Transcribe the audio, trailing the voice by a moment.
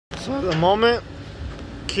So at the moment,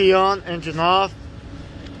 key on, engine off.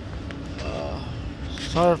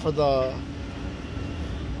 Sorry for the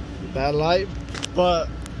bad light, but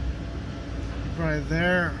right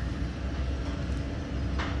there,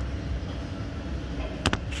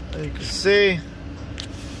 you can see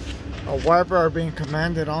a wiper are being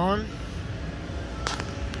commanded on,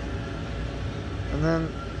 and then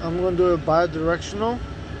I'm going to do it bi-directional,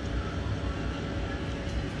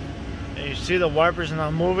 and you see the wipers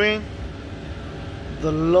not moving.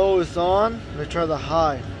 The low is on. Let's try the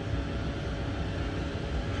high.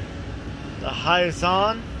 The high is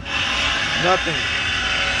on. Nothing.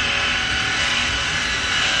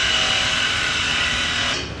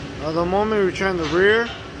 At the moment, we turn the rear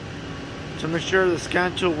to make sure the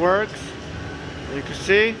scan tool works. As you can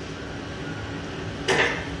see,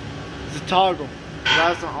 it's a toggle.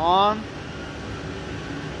 That's on.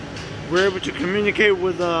 We're able to communicate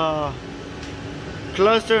with the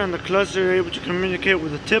cluster, and the cluster is able to communicate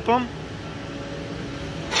with the tip pump.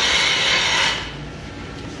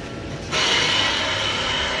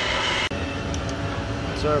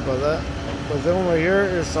 Sorry about that. But this one right here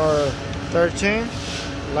is our 13.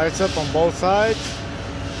 Lights up on both sides.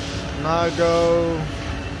 Now I go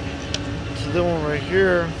to the one right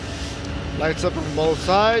here. Lights up on both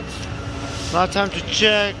sides. Now time to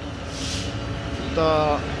check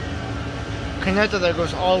the connector that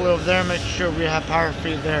goes all the way over there. Make sure we have power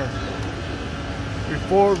feed there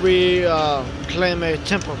before we claim a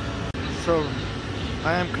tempo. So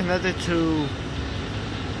I am connected to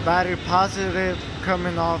battery positive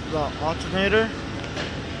coming off the alternator.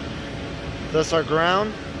 That's our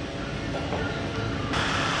ground.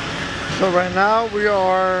 So right now we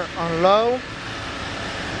are on low.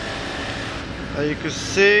 As you can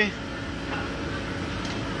see,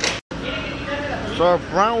 so our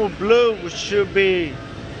brown with blue, which should be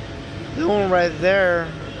the one right there,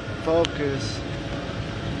 focus.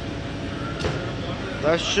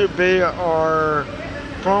 That should be our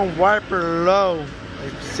front wiper low. You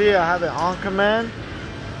can see I have it on command,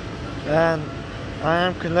 and I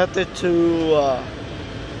am connected to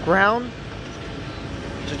ground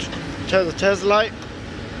to test the test light,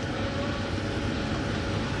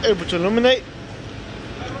 able to illuminate.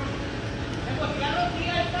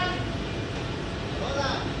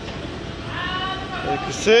 You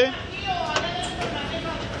can see,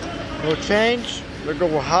 no change. Let's go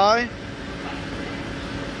with high.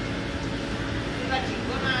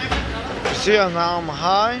 See, now I'm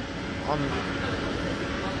high.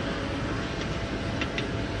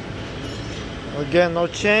 Again, no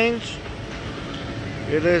change.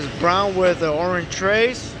 It is brown with the orange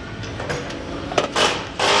trace.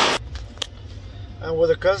 And what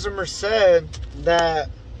the customer said that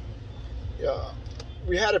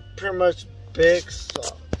we had a pretty much big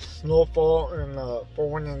snowfall in Fort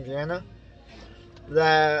Wayne, Indiana,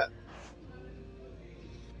 that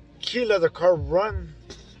he let the car run.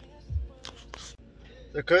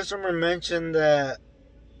 The customer mentioned that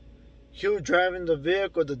he was driving the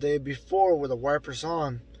vehicle the day before with the wipers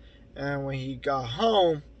on, and when he got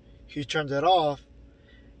home, he turned it off,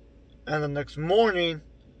 and the next morning,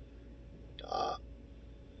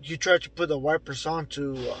 he tried to put the wipers on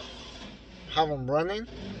to have them running,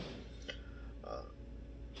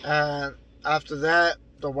 and after that,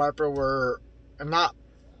 the wiper were not.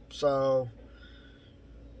 So,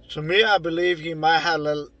 to me, I believe he might have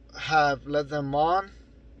let them on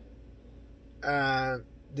and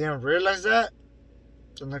didn't realize that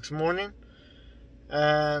the next morning,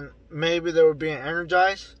 and maybe they were being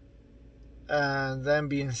energized, and then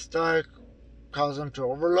being stuck caused them to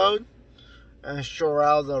overload and short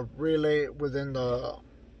out the relay within the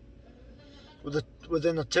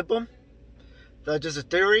tip pump. That's just a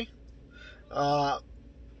theory.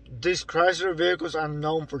 These Chrysler vehicles are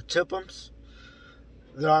known for tip pumps.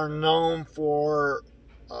 They are known for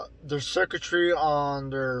their circuitry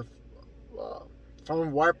on their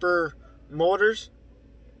front wiper motors,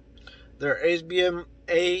 their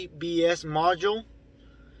ABS module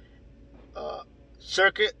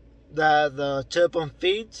circuit that the tail pump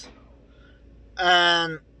feeds,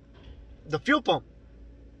 and the fuel pump.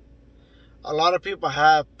 A lot of people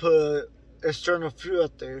have put external fuel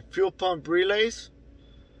at the fuel pump relays.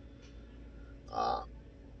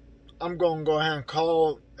 I'm going to go ahead and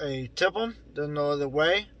call a tip pump. There's no other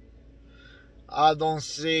way. I don't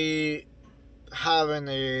see having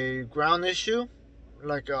a ground issue,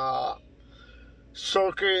 like a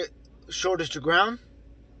circuit shortage to ground.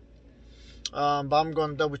 But I'm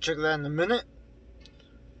going to double check that in a minute.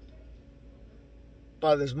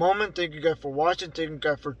 By this moment, thank you guys for watching. Thank you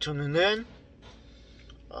guys for tuning in.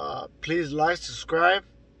 Please like, subscribe,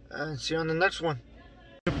 and see you on the next one.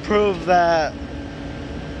 To prove that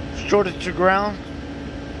shorted to ground,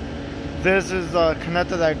 this is the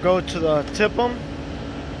connector that go to the tip-em.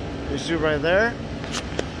 You see right there.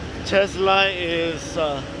 Test light is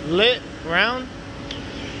lit, round.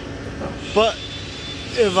 But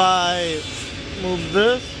if I move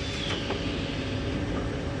this,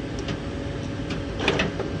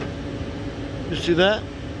 you see that?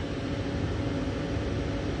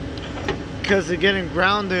 Because it's getting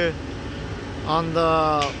grounded on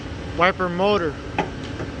the wiper motor.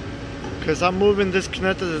 Because I'm moving this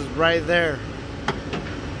connector that's right there.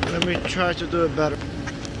 Let me try to do it better.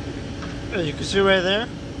 As you can see right there,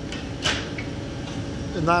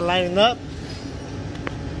 it's not lining up.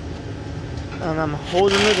 And I'm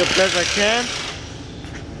holding it the best I can.